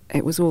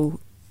 it was all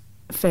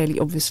fairly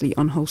obviously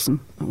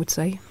unwholesome, I would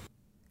say.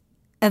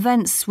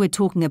 Events we're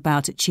talking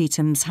about at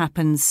Chetham's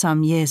happened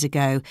some years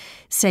ago.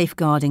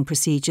 Safeguarding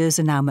procedures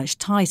are now much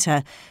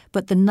tighter,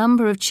 but the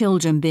number of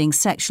children being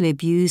sexually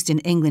abused in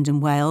England and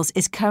Wales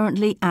is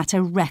currently at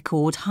a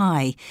record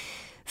high.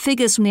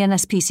 Figures from the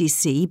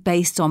NSPCC,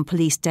 based on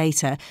police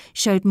data,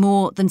 showed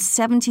more than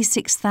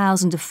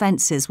 76,000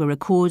 offences were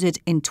recorded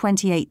in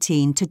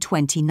 2018 to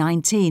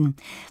 2019.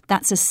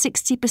 That's a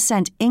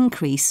 60%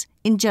 increase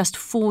in just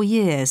 4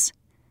 years.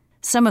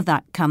 Some of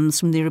that comes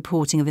from the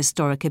reporting of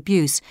historic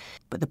abuse,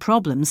 but the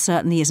problem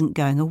certainly isn't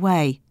going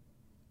away.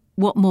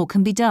 What more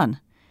can be done?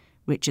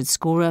 Richard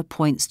Scorer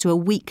points to a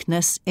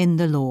weakness in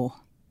the law.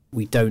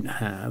 We don't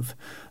have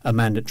a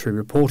mandatory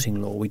reporting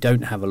law. We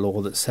don't have a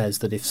law that says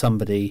that if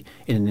somebody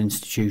in an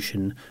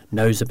institution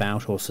knows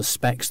about or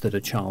suspects that a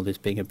child is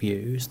being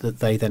abused, that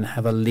they then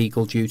have a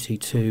legal duty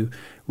to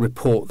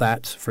report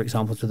that, for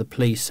example, to the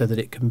police so that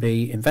it can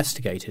be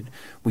investigated.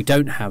 We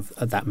don't have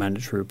that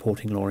mandatory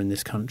reporting law in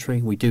this country.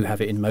 We do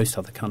have it in most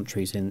other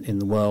countries in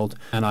the world.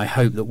 And I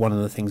hope that one of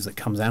the things that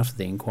comes out of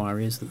the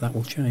inquiry is that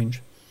will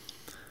change.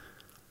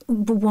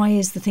 But why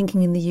is the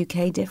thinking in the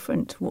UK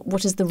different?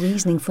 What is the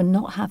reasoning for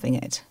not having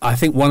it? I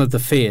think one of the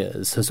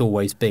fears has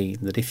always been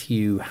that if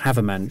you have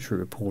a mandatory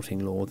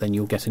reporting law, then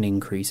you'll get an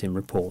increase in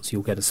reports,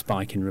 you'll get a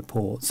spike in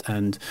reports.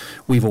 And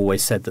we've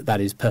always said that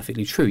that is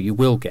perfectly true. You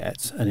will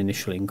get an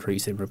initial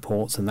increase in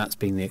reports, and that's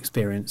been the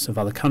experience of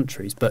other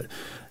countries. But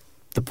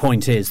the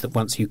point is that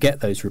once you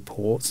get those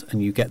reports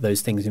and you get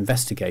those things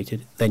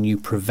investigated, then you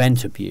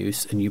prevent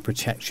abuse and you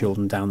protect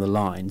children down the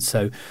line.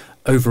 So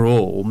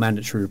overall,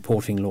 mandatory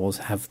reporting laws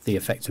have the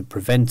effect of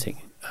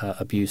preventing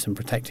abuse and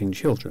protecting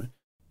children.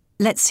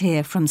 Let's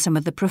hear from some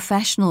of the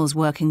professionals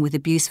working with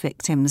abuse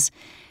victims.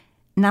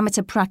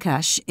 Namita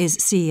Prakash is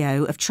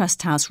CEO of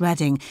Trust House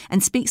Reading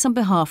and speaks on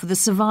behalf of the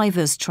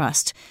Survivors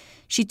Trust.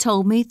 She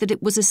told me that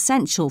it was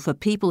essential for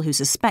people who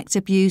suspect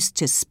abuse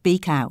to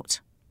speak out.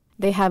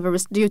 They have a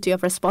duty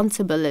of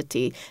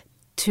responsibility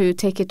to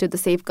take it to the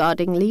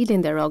safeguarding lead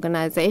in their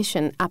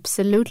organisation.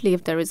 Absolutely,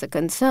 if there is a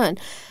concern,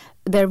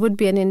 there would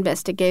be an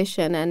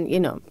investigation, and, you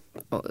know,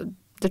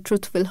 the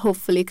truth will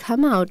hopefully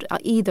come out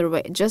either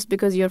way. Just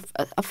because you're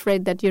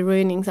afraid that you're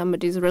ruining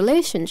somebody's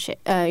relationship,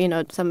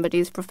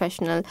 somebody's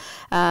professional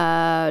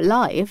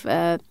life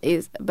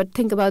but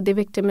think about the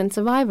victim and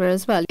survivor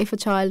as well. If a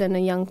child and a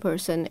young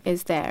person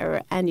is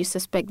there and you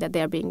suspect that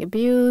they are being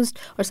abused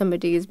or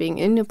somebody is being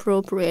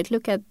inappropriate,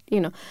 look at,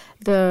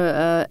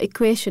 the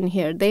equation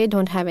here. They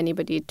don't have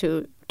anybody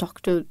to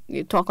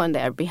talk on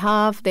their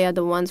behalf. They are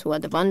the ones who are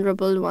the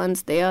vulnerable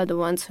ones. They are the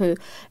ones who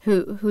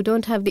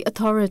don't have the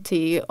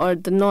authority or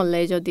the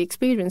knowledge or the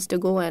experience to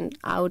go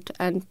out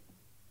and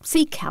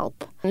seek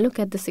help. And look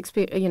at this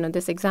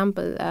this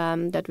example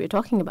that we're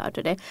talking about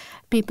today.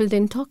 People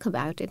didn't talk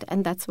about it,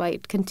 and that's why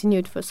it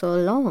continued for so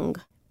long.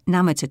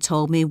 Namita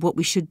told me what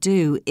we should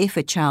do if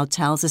a child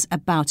tells us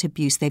about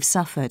abuse they've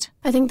suffered.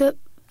 I think that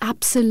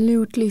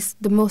absolutely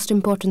the most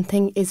important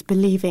thing is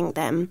believing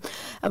them.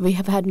 We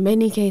have had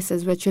many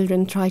cases where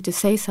children try to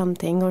say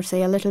something or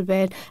say a little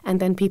bit, and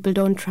then people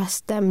don't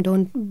trust them,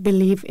 don't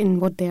believe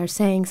in what they are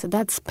saying. So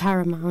that's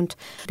paramount.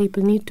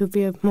 People need to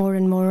be more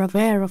and more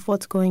aware of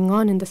what's going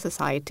on in the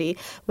society,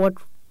 what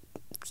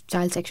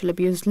child sexual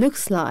abuse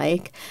looks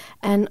like,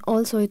 and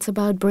also it's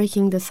about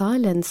breaking the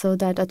silence so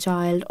that a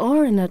child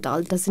or an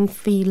adult doesn't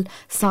feel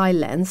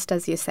silenced,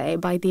 as you say,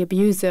 by the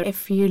abuser.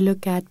 If you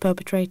look at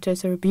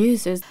perpetrators or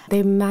abusers,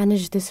 they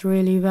manage this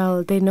really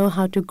well. They know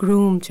how to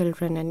groom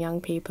children and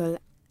young people.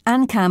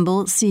 Anne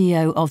Campbell,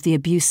 CEO of the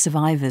abuse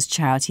survivors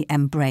charity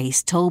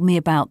Embrace, told me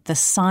about the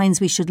signs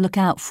we should look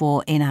out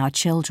for in our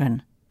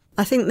children.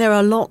 I think there are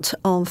a lot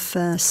of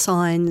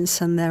signs,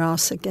 and there are,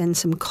 again,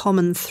 some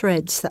common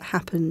threads that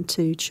happen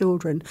to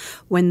children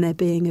when they're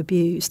being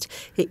abused.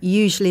 It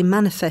usually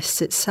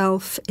manifests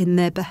itself in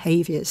their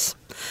behaviours.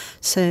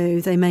 So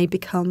they may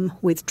become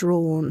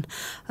withdrawn.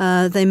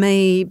 They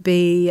may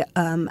be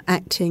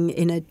acting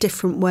in a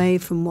different way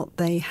from what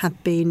they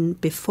had been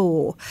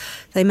before.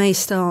 They may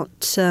start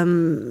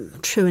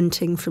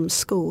truanting from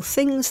school,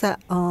 things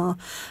that are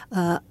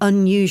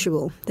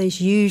unusual.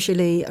 There's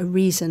usually a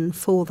reason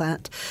for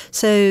that.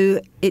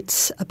 So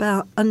it's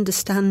about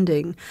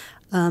understanding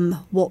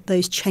what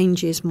those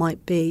changes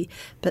might be.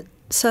 But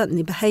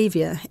certainly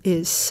behaviour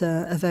is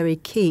a very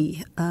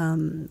key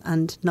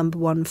and number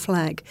one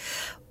flag.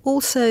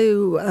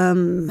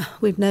 Also,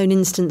 we've known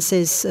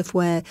instances of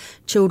where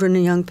children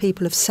and young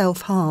people have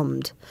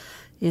self-harmed.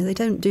 They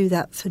don't do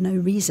that for no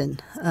reason.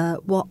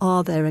 What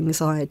are their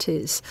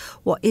anxieties?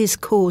 What is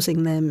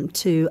causing them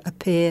to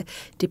appear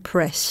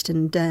depressed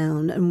and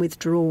down and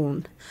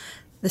withdrawn?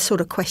 The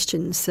sort of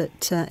questions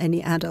that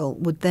any adult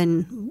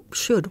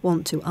should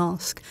want to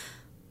ask.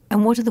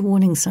 And what are the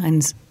warning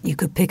signs you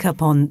could pick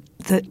up on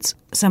that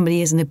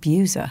somebody is an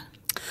abuser?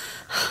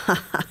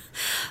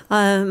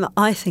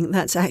 I think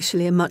that's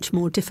actually a much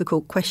more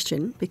difficult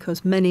question,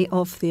 because many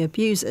of the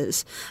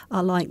abusers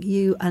are like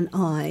you and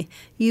I.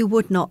 You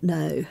would not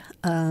know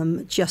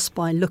just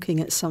by looking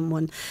at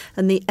someone.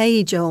 And the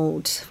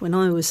age-old, when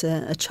I was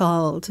a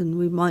child, and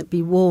we might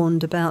be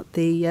warned about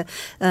the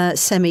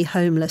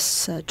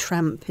semi-homeless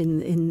tramp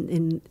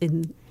in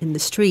the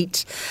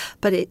street,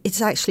 but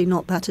it's actually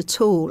not that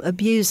at all.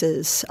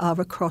 Abusers are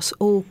across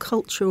all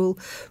cultural,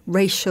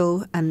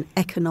 racial and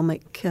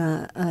economic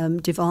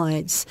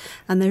divides,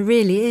 and there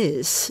really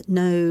is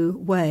no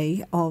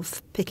way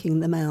of picking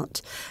them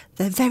out.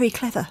 They're very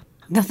clever.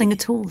 Nothing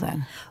at all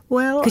then?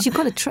 Well, because you've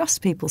got to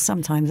trust people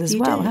sometimes as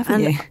well,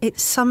 haven't you?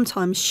 It's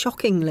sometimes,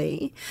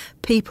 shockingly,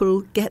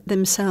 people get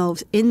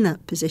themselves in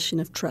that position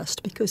of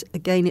trust because,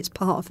 again, it's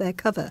part of their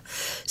cover.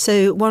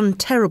 So one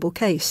terrible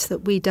case that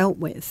we dealt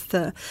with,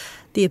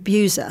 the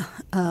abuser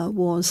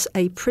was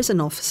a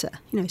prison officer,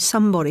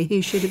 somebody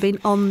who should have been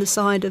on the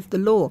side of the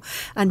law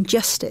and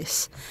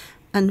justice.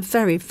 And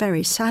very,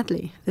 very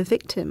sadly, the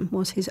victim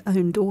was his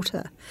own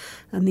daughter.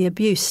 And the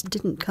abuse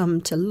didn't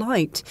come to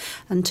light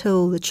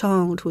until the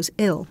child was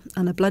ill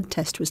and a blood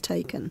test was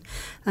taken.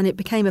 And it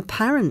became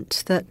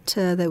apparent that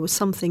there was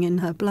something in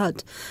her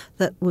blood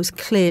that was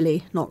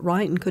clearly not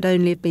right and could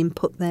only have been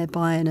put there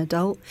by an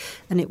adult.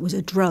 And it was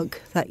a drug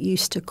that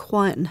used to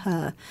quieten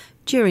her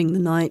during the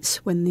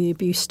nights when the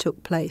abuse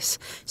took place.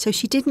 So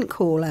she didn't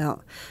call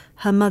out.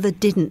 Her mother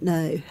didn't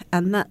know,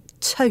 and that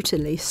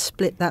totally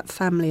split that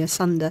family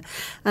asunder,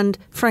 and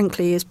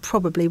frankly is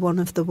probably one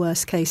of the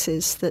worst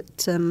cases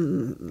that,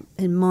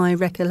 in my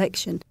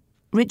recollection.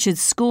 Richard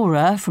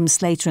Scorer from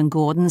Slater and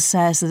Gordon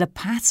says that a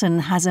pattern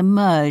has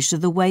emerged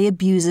of the way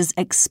abusers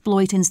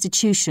exploit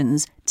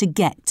institutions to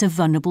get to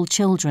vulnerable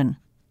children.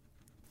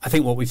 I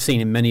think what we've seen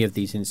in many of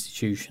these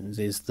institutions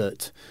is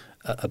that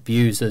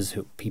abusers,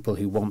 people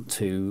who want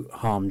to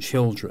harm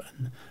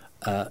children,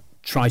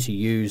 try to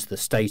use the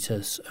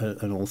status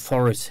and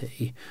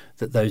authority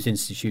that those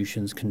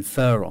institutions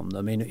confer on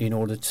them in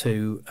order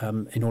to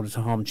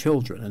harm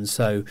children. And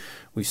so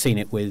we've seen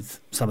it with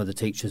some of the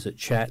teachers at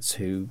Chet's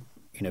who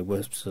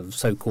were sort of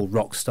so-called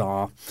rock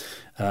star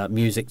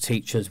music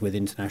teachers with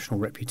international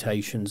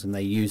reputations, and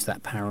they use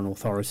that power and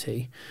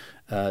authority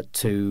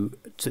to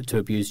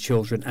abuse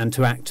children and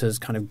to act as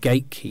kind of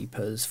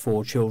gatekeepers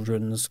for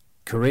children's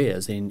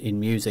careers in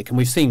music. And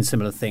we've seen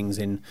similar things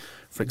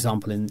for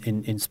example,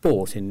 in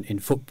sport, in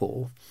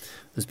football.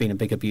 There's been a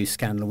big abuse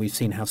scandal. We've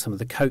seen how some of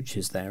the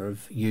coaches there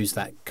have used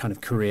that kind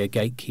of career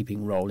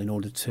gatekeeping role in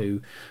order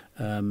to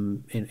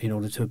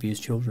abuse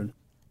children.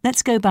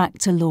 Let's go back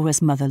to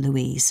Laura's mother,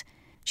 Louise.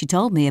 She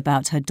told me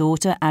about her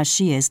daughter as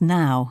she is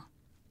now.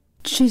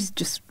 She's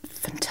just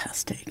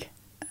fantastic.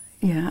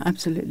 Yeah,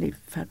 absolutely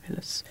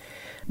fabulous.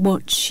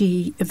 What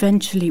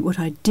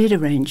I did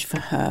arrange for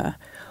her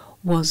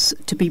was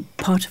to be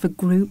part of a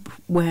group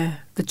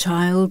where the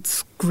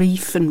child's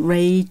grief and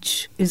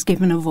rage is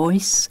given a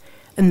voice,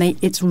 and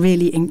it's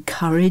really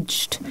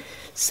encouraged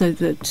so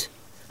that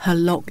her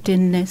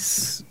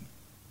locked-inness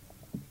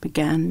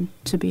began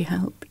to be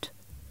helped.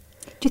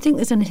 Do you think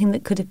there's anything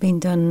that could have been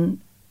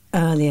done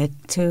earlier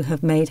to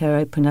have made her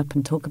open up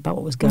and talk about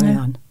what was going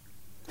on?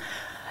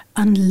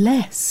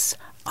 Unless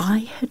I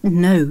had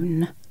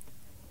known,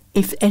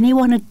 if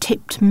anyone had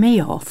tipped me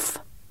off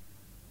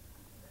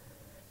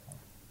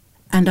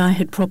and I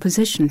had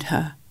propositioned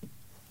her,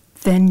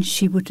 then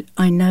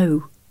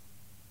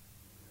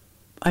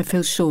I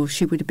feel sure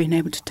she would have been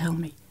able to tell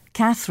me.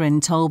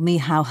 Catherine told me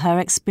how her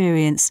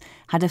experience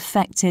had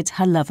affected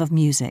her love of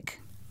music.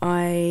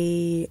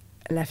 I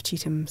left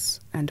Chetham's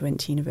and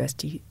went to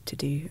university to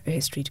do a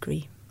history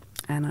degree,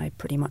 and I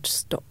pretty much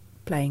stopped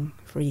playing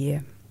for a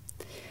year.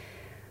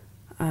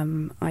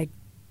 I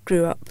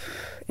grew up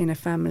in a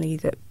family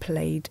that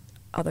played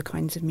other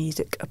kinds of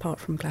music apart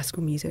from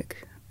classical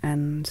music,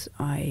 and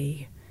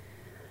I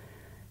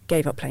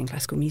gave up playing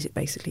classical music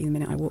basically the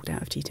minute I walked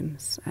out of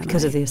Chetham's.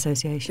 Because of the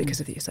association? Because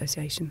of the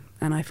association.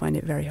 And I find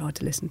it very hard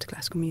to listen to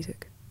classical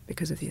music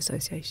because of the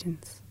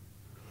associations.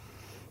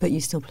 But you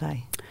still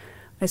play?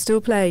 I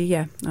still play,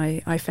 yeah.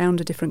 I found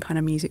a different kind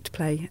of music to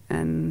play.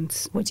 And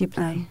what do you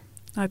play?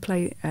 I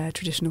play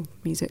traditional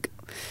music.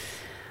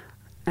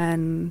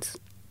 And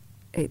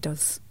it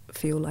does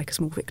feel like a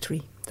small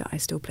victory that I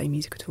still play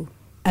music at all.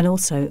 And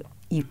also,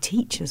 you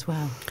teach as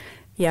well.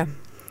 Yeah.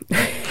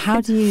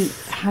 How do you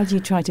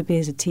try to be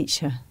as a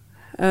teacher?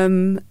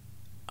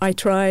 I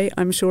try.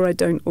 I'm sure I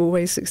don't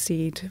always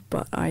succeed,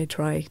 but I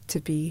try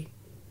to be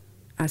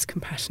as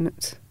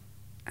compassionate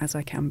as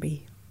I can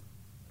be.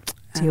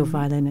 To your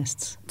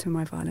violinists? To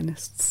my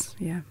violinists,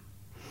 yeah.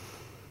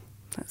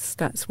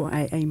 That's what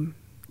I aim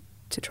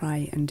to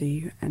try and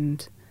do,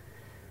 and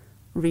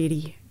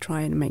really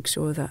try and make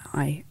sure that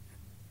I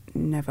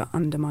never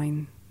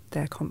undermine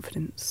their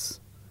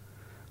confidence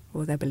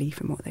or their belief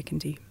in what they can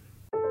do.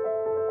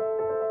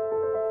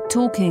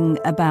 Talking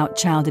about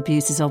child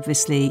abuse is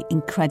obviously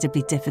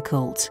incredibly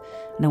difficult,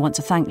 and I want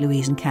to thank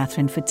Louise and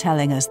Catherine for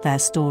telling us their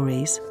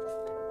stories.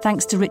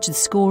 Thanks to Richard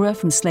Scorer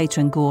from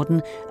Slater &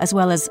 Gordon, as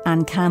well as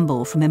Anne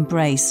Campbell from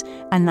Embrace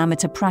and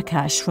Namita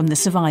Prakash from the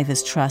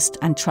Survivors Trust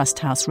and Trust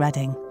House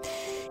Reading.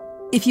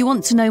 If you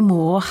want to know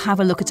more,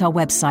 have a look at our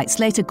website,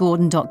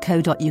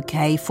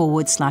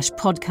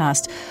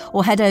 slatergordon.co.uk/podcast,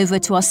 or head over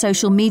to our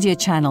social media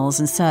channels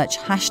and search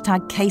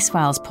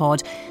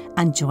 #CaseFilesPod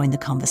and join the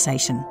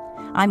conversation.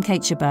 I'm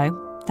Kate Chabot.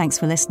 Thanks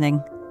for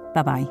listening.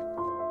 Bye-bye.